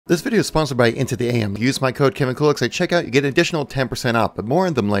This video is sponsored by Into the AM. Use my code KevinKoolx at checkout, you get an additional 10% off, but more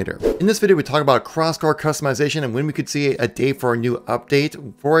on them later. In this video, we talk about cross-core customization and when we could see a date for a new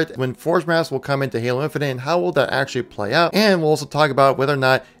update for it, when Forge maps will come into Halo Infinite and how will that actually play out, and we'll also talk about whether or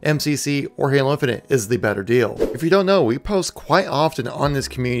not MCC or Halo Infinite is the better deal. If you don't know, we post quite often on this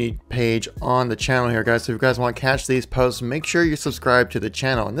community page on the channel here, guys, so if you guys want to catch these posts, make sure you subscribe to the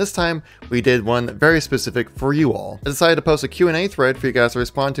channel, and this time we did one very specific for you all. I decided to post a Q&A thread for you guys to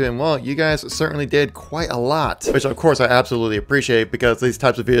respond to, and well, you guys certainly did quite a lot, which of course I absolutely appreciate because these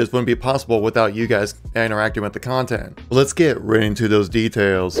types of videos wouldn't be possible without you guys interacting with the content. Let's get right into those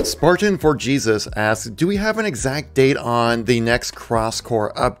details. Spartan for Jesus asks, do we have an exact date on the next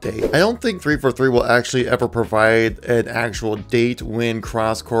cross-core update? I don't think 343 will actually ever provide an actual date when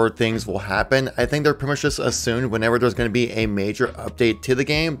cross-core things will happen. I think they're pretty much just assumed whenever there's going to be a major update to the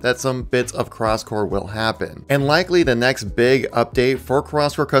game that some bits of cross-core will happen. And likely the next big update for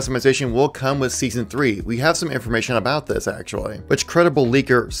cross-core customization will come with Season 3. We have some information about this actually, which credible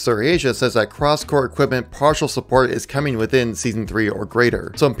leaker Sir Asia says that cross-core equipment partial support is coming within Season 3 or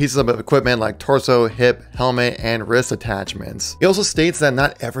greater. Some pieces of equipment like torso, hip, helmet, and wrist attachments. He also states that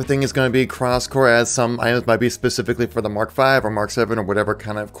not everything is going to be cross-core, as some items might be specifically for the Mark 5 or Mark 7 or whatever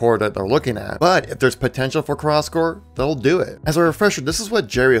kind of core that they're looking at. But if there's potential for cross-core, they'll do it. As a refresher, this is what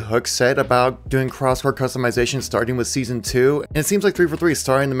Jerry Hook said about doing cross-core customization starting with Season 2, and it seems like 343 is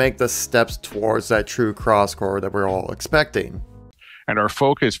starting to make the steps towards that true cross-core that we're all expecting. And our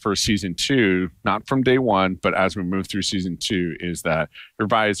focus for Season 2, not from day one, but as we move through Season 2, is that your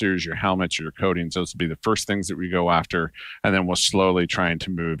visors, your helmets, your coatings, those will be the first things that we go after. And then we'll slowly trying to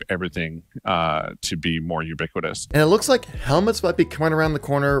move everything to be more ubiquitous. And it looks like helmets might be coming around the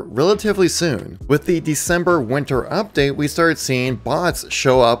corner relatively soon. With the December winter update, we started seeing bots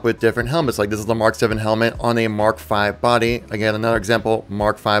show up with different helmets. Like this is the Mark 7 helmet on a Mark 5 body. Again, another example,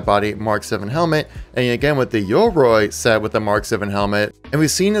 Mark 5 body, Mark 7 helmet. And again, with the Yoroi set with the Mark 7 helmet. And we've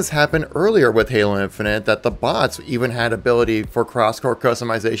seen this happen earlier with Halo Infinite, that the bots even had ability for cross-core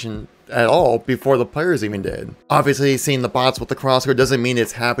customization at all before the players even did. Obviously, seeing the bots with the cross-core doesn't mean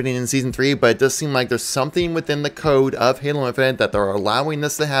it's happening in Season 3, but it does seem like there's something within the code of Halo Infinite that they're allowing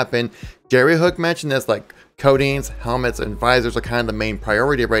this to happen. Jerry Hook mentioned this, like coatings, helmets, and visors are kind of the main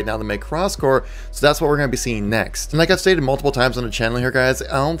priority right now to make cross-core, so that's what we're going to be seeing next. And like I've stated multiple times on the channel here, guys,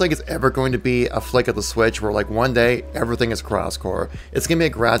 I don't think it's ever going to be a flick of the switch where like one day everything is cross-core. It's going to be a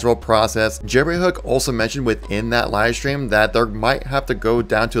gradual process. Jerry Hook also mentioned within that live stream that there might have to go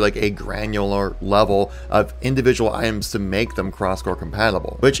down to like a granular level of individual items to make them cross-core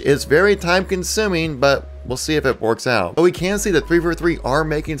compatible, which is very time consuming, but we'll see if it works out. But we can see that 343 are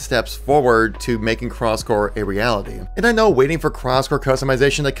making steps forward to making cross-core a reality. And I know waiting for cross-core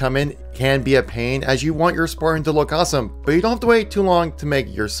customization to come in can be a pain, as you want your Spartan to look awesome, but you don't have to wait too long to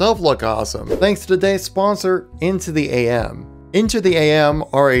make yourself look awesome. Thanks to today's sponsor, Into the AM. Into the AM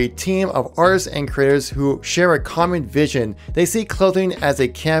are a team of artists and creators who share a common vision. They see clothing as a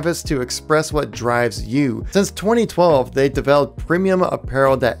canvas to express what drives you. Since 2012, they developed premium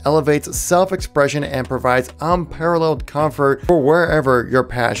apparel that elevates self-expression and provides unparalleled comfort for wherever your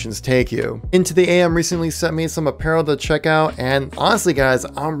passions take you. Into the AM recently sent me some apparel to check out, and honestly guys,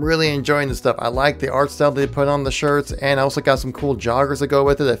 I'm really enjoying this stuff. I like the art style they put on the shirts, and I also got some cool joggers that go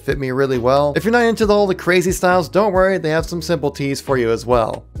with it that fit me really well. If you're not into all the crazy styles, don't worry, they have some simple tees for you as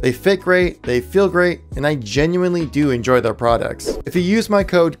well. They fit great, they feel great, and I genuinely do enjoy their products. If you use my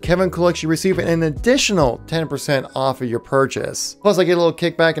code KevinKoolx, you receive an additional 10% off of your purchase. Plus I get a little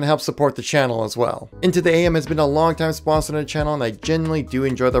kickback and help support the channel as well. Into the AM has been a long time sponsor of the channel, and I genuinely do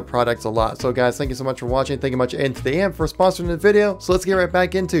enjoy their products a lot. So guys, thank you so much for watching. Thank you much Into the AM for sponsoring the video. So let's get right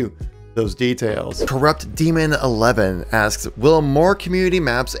back into those details. Corrupt Demon 11 asks, will more community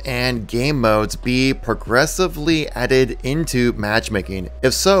maps and game modes be progressively added into matchmaking?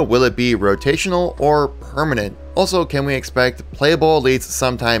 If so, will it be rotational or permanent? Also, can we expect playable elites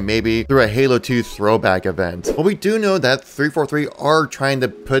sometime, maybe through a Halo 2 throwback event? Well, we do know that 343 are trying to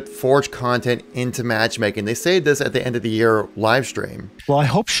put Forge content into matchmaking. They say this at the end of the year live stream. Well, I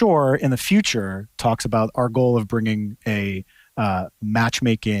hope Shore in the future talks about our goal of bringing a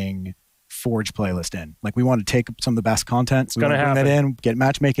matchmaking Forge playlist in. Like, we want to take some of the best content, we want to bring that in, get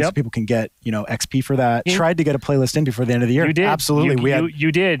matchmaking, so people can get, you know, XP for that. Tried to get a playlist in before the end of the year. You did. Absolutely.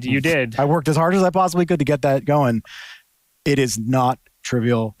 You did. I worked as hard as I possibly could to get that going. It is not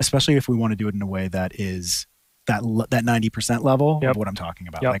trivial, especially if we want to do it in a way that is that 90% level of what I'm talking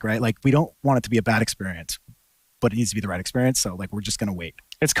about. Like, right? Like, we don't want it to be a bad experience, but it needs to be the right experience. So like, we're just going to wait.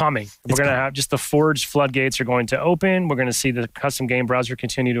 It's coming. We're going to have just the Forge floodgates are going to open. We're going to see the custom game browser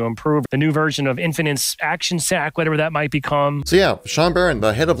continue to improve. The new version of Infinite's Action Sack, whatever that might become. So yeah, Sean Barron,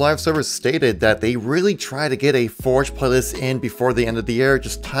 the head of live service, stated that they really try to get a Forge playlist in before the end of the year.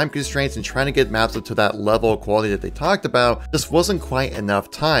 Just time constraints and trying to get maps up to that level of quality that they talked about just wasn't quite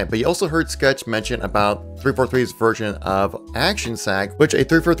enough time. But you also heard Sketch mention about 343's version of Action Sack, which a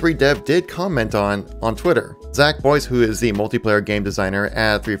 343 dev did comment on Twitter. Zach Boyce, who is the multiplayer game designer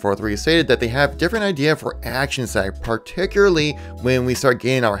at 343, stated that they have different idea for Action Sack, particularly when we start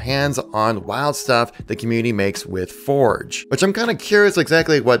getting our hands on wild stuff the community makes with Forge. Which I'm kind of curious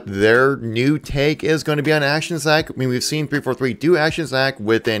exactly what their new take is going to be on Action Sack. I mean, we've seen 343 do Action Sack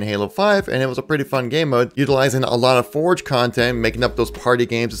within Halo 5, and it was a pretty fun game mode, utilizing a lot of Forge content, making up those party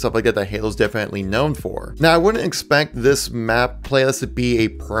games and stuff like that that Halo's definitely known for. Now, I wouldn't expect this map playlist to be a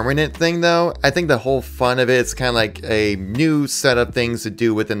permanent thing though. I think the whole fun of it's kind of like a new set of things to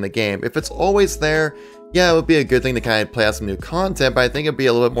do within the game. If it's always there, yeah, it would be a good thing to kind of play out some new content, but I think it'd be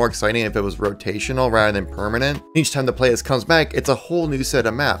a little bit more exciting if it was rotational rather than permanent. Each time the playlist comes back, it's a whole new set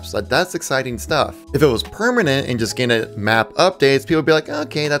of maps. That's exciting stuff. If it was permanent and just getting map updates, people would be like,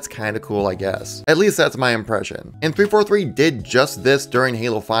 okay, that's kind of cool, I guess. At least that's my impression. And 343 did just this during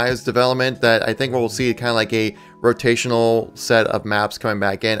Halo 5's development, that I think we'll see kind of like a rotational set of maps coming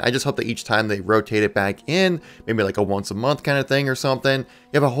back in. I just hope that each time they rotate it back in, maybe like a once a month kind of thing or something,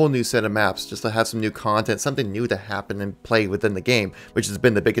 you have a whole new set of maps just to have some new content, something new to happen and play within the game, which has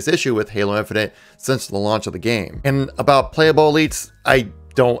been the biggest issue with Halo Infinite since the launch of the game. And about playable elites, I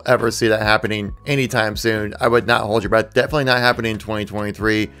don't ever see that happening anytime soon. I would not hold your breath. Definitely not happening in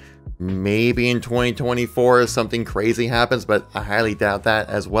 2023. Maybe in 2024 if something crazy happens, but I highly doubt that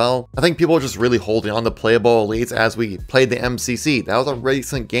as well. I think people are just really holding on to playable elites as we played the MCC. That was a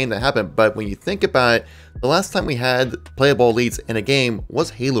recent game that happened, but when you think about it, the last time we had playable elites in a game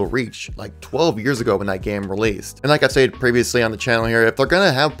was Halo Reach, like 12 years ago when that game released. And like I've said previously on the channel here, if they're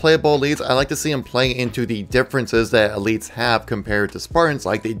gonna have playable elites, I like to see them play into the differences that elites have compared to Spartans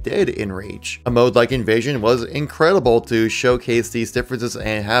like they did in Reach. A mode like Invasion was incredible to showcase these differences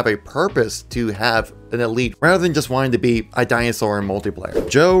and have a purpose to have an elite rather than just wanting to be a dinosaur in multiplayer.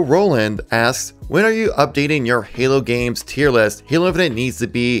 Joe Roland asks, when are you updating your Halo games tier list? Halo Infinite needs to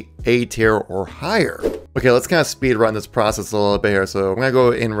be A tier or higher. Okay, let's kind of speed run this process a little bit here. So I'm gonna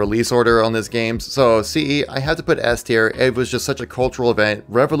go in release order on this game. So CE, I had to put S tier. It was just such a cultural event,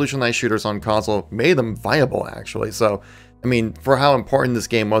 revolutionized shooters on console, made them viable actually. So, I mean, for how important this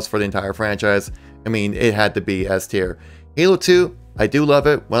game was for the entire franchise, I mean, it had to be S tier. Halo 2, I do love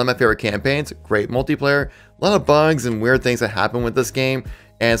it. One of my favorite campaigns, great multiplayer, a lot of bugs and weird things that happen with this game.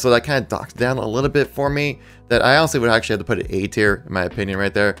 And so that kind of docks down a little bit for me, that I honestly would actually have to put it A tier, in my opinion,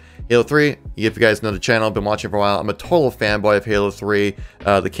 right there. Halo 3, if you guys know the channel, been watching for a while, I'm a total fanboy of Halo 3.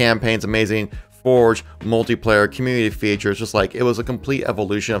 The campaign's amazing. Forge, multiplayer, community features, just like it was a complete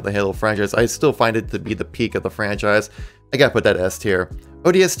evolution of the Halo franchise. I still find it to be the peak of the franchise. I gotta put that S tier.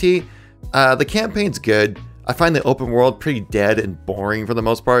 ODST, the campaign's good. I find the open world pretty dead and boring for the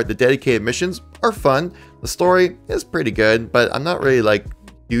most part. The dedicated missions are fun. The story is pretty good, but I'm not really like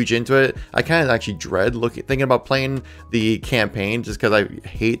huge into it. I kind of actually dread thinking about playing the campaign just because I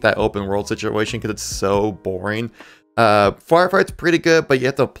hate that open world situation because it's so boring. Firefight's pretty good, but you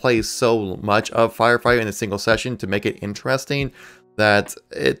have to play so much of Firefight in a single session to make it interesting that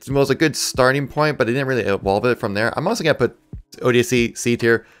it was a good starting point, but it didn't really evolve it from there. I'm also gonna put ODST C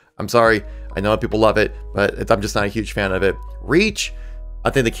tier. I'm sorry, I know people love it, but I'm just not a huge fan of it. Reach, I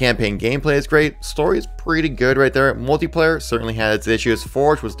think the campaign gameplay is great. Story is pretty good right there. Multiplayer certainly had its issues.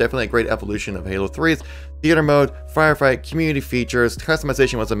 Forge was definitely a great evolution of Halo 3's. Theater mode, firefight, community features,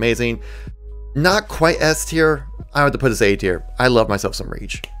 customization was amazing. Not quite S tier. I would have to put this A tier. I love myself some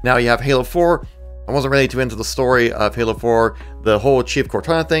Reach. Now you have Halo 4. I wasn't really too into the story of Halo 4. The whole Chief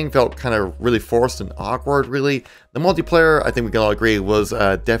Cortana thing felt kind of really forced and awkward, really. The multiplayer, I think we can all agree, was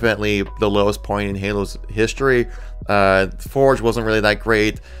definitely the lowest point in Halo's history. Forge wasn't really that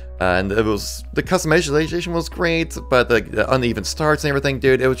great. And it was, the customization was great, but the uneven starts and everything,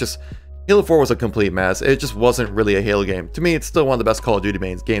 dude, it was just, Halo 4 was a complete mess. It just wasn't really a Halo game. To me, it's still one of the best Call of Duty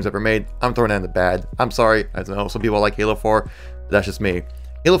games ever made. I'm throwing that in the bad. I'm sorry, I know some people like Halo 4, but that's just me.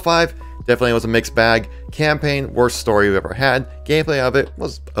 Halo 5 definitely was a mixed bag. Campaign, worst story we've ever had. Gameplay of it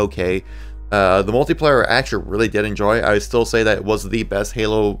was okay. The multiplayer I actually really did enjoy. I would still say that it was the best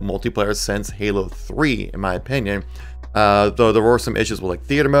Halo multiplayer since Halo 3, in my opinion. Though there were some issues with like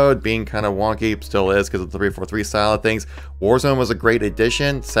theater mode being kind of wonky, still is because of the 343 style of things. Warzone was a great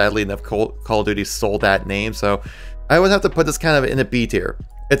addition. Sadly enough, Call of Duty stole that name, so I would have to put this kind of in a B tier.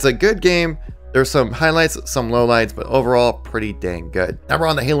 It's a good game, There's some highlights, some lowlights, but overall pretty dang good. Now we're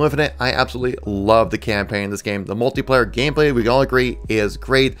on the Halo Infinite. I absolutely love the campaign in this game. The multiplayer gameplay, we can all agree, is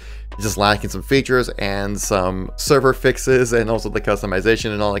great. It's just lacking some features and some server fixes and also the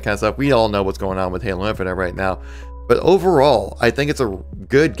customization and all that kind of stuff. We all know what's going on with Halo Infinite right now. But overall, I think it's a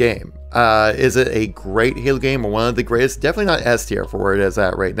good game. Is it a great Halo game or one of the greatest? Definitely not S tier for where it is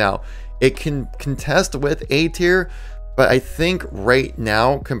at right now. It can contest with A tier, but I think right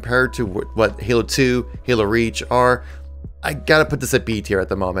now, compared to what Halo 2, Halo Reach are, I gotta put this at B tier at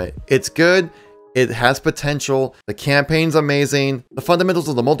the moment. It's good. It has potential. The campaign's amazing. The fundamentals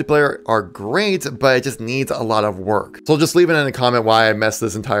of the multiplayer are great, but it just needs a lot of work. So just leave it in a comment why I messed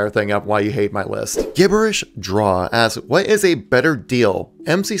this entire thing up, why you hate my list. Gibberish Draw asks, what is a better deal,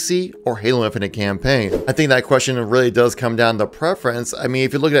 MCC or Halo Infinite campaign? I think that question really does come down to preference. I mean,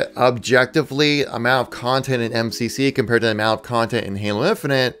 if you look at it objectively, amount of content in MCC compared to the amount of content in Halo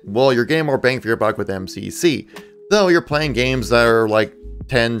Infinite, well, you're getting more bang for your buck with MCC. Though you're playing games that are like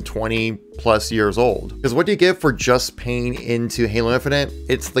 10, 20 plus years old. Because what do you get for just paying into Halo Infinite?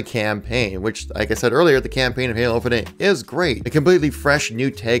 It's the campaign, which, like I said earlier, the campaign of Halo Infinite is great. A completely fresh new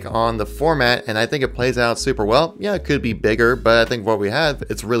take on the format, and I think it plays out super well. Yeah, it could be bigger, but I think what we have,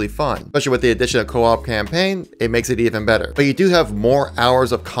 it's really fun. Especially with the addition of co-op campaign, it makes it even better. But you do have more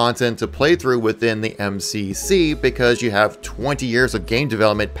hours of content to play through within the MCC because you have 20 years of game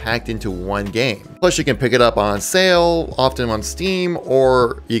development packed into one game. Plus, you can pick it up on sale, often on Steam,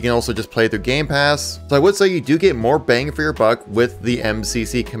 or you can also just play through Game Pass. So I would say you do get more bang for your buck with the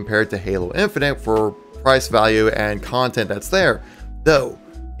MCC compared to Halo Infinite for price value and content that's there. Though,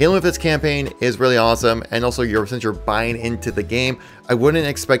 Halo Infinite's campaign is really awesome, and also since you're buying into the game, I wouldn't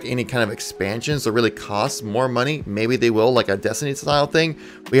expect any kind of expansions to really cost more money. Maybe they will, like a Destiny style thing.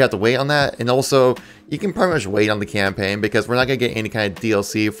 We have to wait on that, and also you can pretty much wait on the campaign because we're not going to get any kind of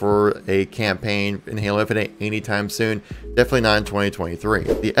DLC for a campaign in Halo Infinite anytime soon. Definitely not in 2023.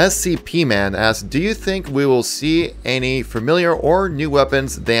 The SCP man asks, do you think we will see any familiar or new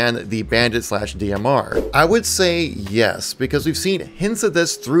weapons than the bandit / DMR? I would say yes, because we've seen hints of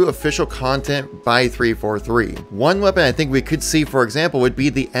this through official content by 343. One weapon I think we could see, for example, would be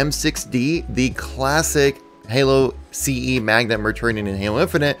the M6D, the classic Halo CE Magnum returning in Halo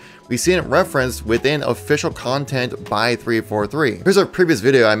Infinite. We've seen it referenced within official content by 343. Here's a previous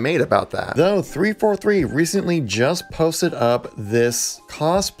video I made about that. Though 343 recently just posted up this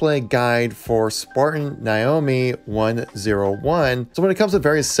cosplay guide for Spartan Naomi 101. So when it comes to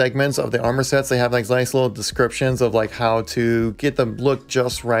various segments of the armor sets, they have like nice little descriptions of like how to get them look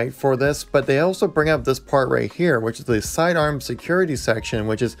just right for this. But they also bring up this part right here, which is the sidearm security section,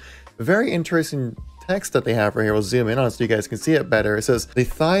 which is very interesting text that they have right here. We'll zoom in on it so you guys can see it better. It says the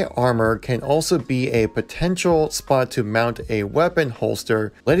thigh armor can also be a potential spot to mount a weapon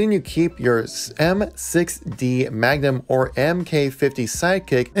holster, letting you keep your M6D Magnum or MK50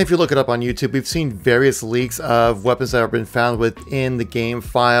 sidekick. And if you look it up on YouTube, we've seen various leaks of weapons that have been found within the game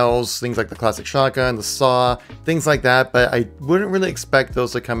files, things like the classic shotgun, the saw, things like that, but I wouldn't really expect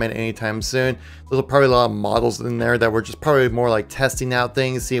those to come in anytime soon. There's probably a lot of models in there that were just probably more like testing out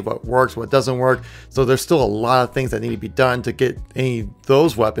things, see what works, what doesn't work. So there's still a lot of things that need to be done to get any of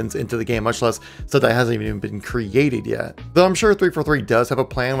those weapons into the game, much less stuff that hasn't even been created yet. Though I'm sure 343 does have a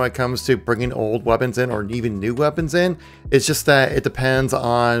plan when it comes to bringing old weapons in or even new weapons in. It's just that it depends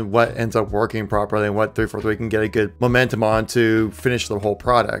on what ends up working properly and what 343 can get a good momentum on to finish the whole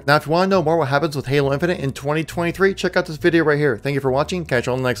product. Now, if you want to know more what happens with Halo Infinite in 2023, check out this video right here. Thank you for watching. Catch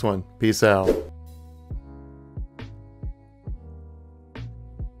you on the next one. Peace out.